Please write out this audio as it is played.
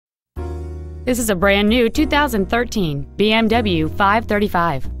This is a brand new 2013 BMW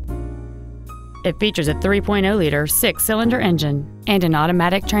 535. It features a 3.0-liter six-cylinder engine and an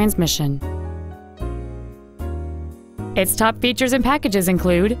automatic transmission. Its top features and packages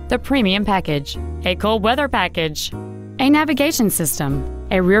include the Premium Package, a cold weather package, a navigation system,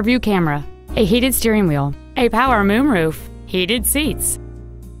 a rear-view camera, a heated steering wheel, a power moonroof, heated seats,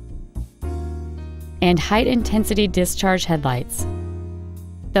 and high-intensity discharge headlights.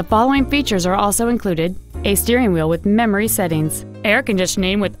 The following features are also included: a steering wheel with memory settings, air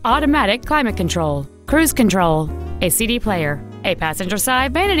conditioning with automatic climate control, cruise control, a CD player, a passenger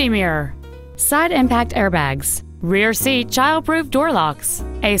side vanity mirror, side impact airbags, rear seat child-proof door locks,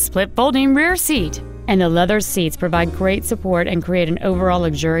 a split folding rear seat, and the leather seats provide great support and create an overall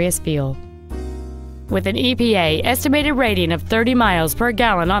luxurious feel. With an EPA estimated rating of 30 miles per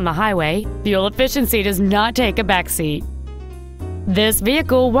gallon on the highway, fuel efficiency does not take a backseat. This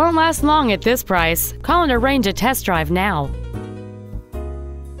vehicle won't last long at this price. Call and arrange a test drive now.